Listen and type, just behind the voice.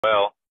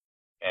well.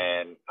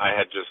 And I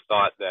had just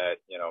thought that,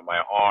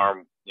 my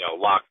arm,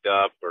 locked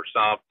up or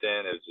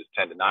something. It was just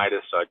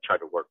tendonitis. So I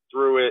tried to work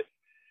through it.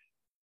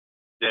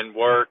 Didn't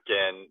work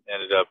and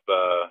ended up,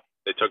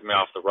 they took me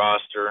off the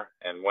roster.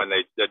 And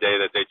the day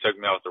that they took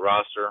me off the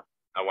roster,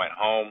 I went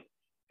home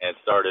and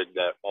started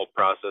that whole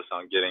process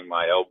on getting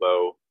my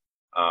elbow,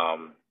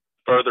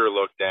 further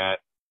looked at,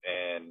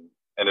 and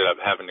ended up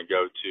having to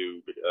go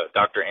to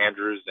Dr.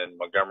 Andrews in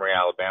Montgomery,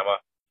 Alabama,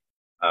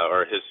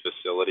 or his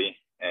facility.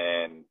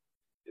 And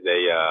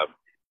they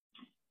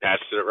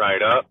patched it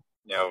right up.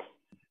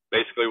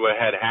 Basically what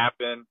had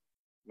happened,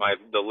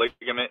 the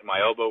ligament in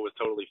my elbow was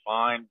totally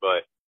fine,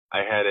 but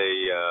I had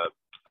a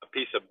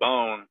piece of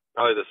bone,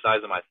 probably the size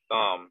of my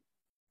thumb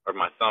or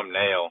my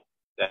thumbnail,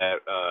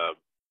 that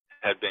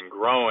had been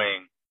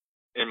growing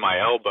in my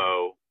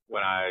elbow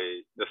when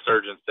the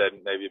surgeon said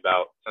maybe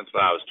since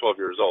when I was 12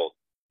 years old.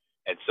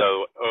 And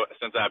so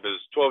since I was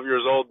 12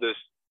 years old, this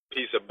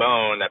piece of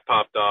bone that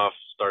popped off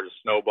started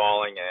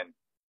snowballing, and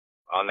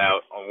on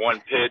one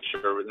pitch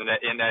or in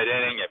that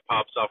inning, it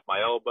pops off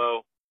my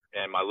elbow,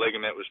 and my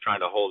ligament was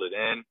trying to hold it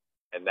in,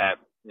 and that,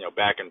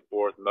 back and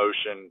forth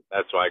motion,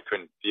 that's why I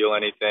couldn't feel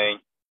anything.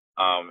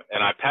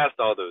 And I passed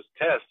all those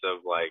tests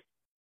of like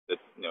the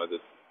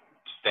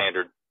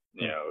standard,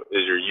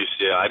 is your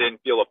UCL. I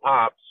didn't feel a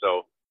pop.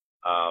 So,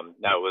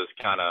 that was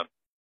kind of,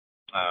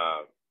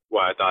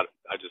 why I thought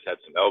I just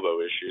had some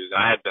elbow issues. And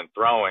I had been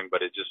throwing,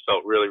 but it just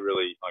felt really,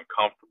 really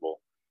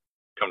uncomfortable.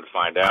 Come to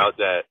find out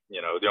that,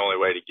 the only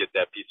way to get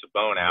that piece of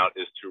bone out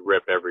is to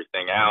rip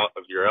everything out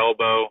of your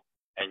elbow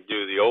and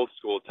do the old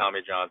school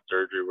Tommy John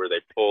surgery, where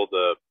they pull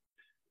the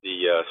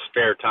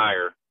spare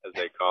tire, as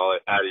they call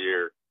it, out of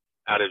your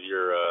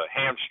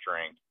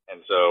hamstring.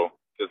 And so,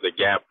 because the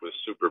gap was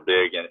super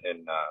big, and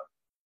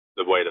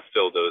the way to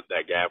fill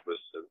that gap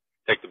was to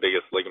take the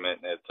biggest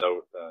ligament, and it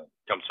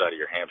comes out of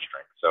your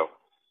hamstring. So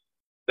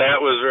that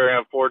was very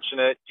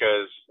unfortunate,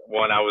 because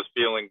when I was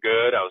feeling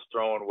good, I was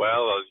throwing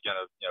well, I was going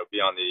to, be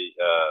on the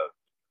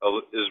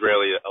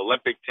Israeli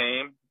Olympic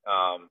team.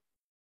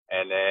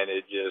 And then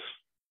it just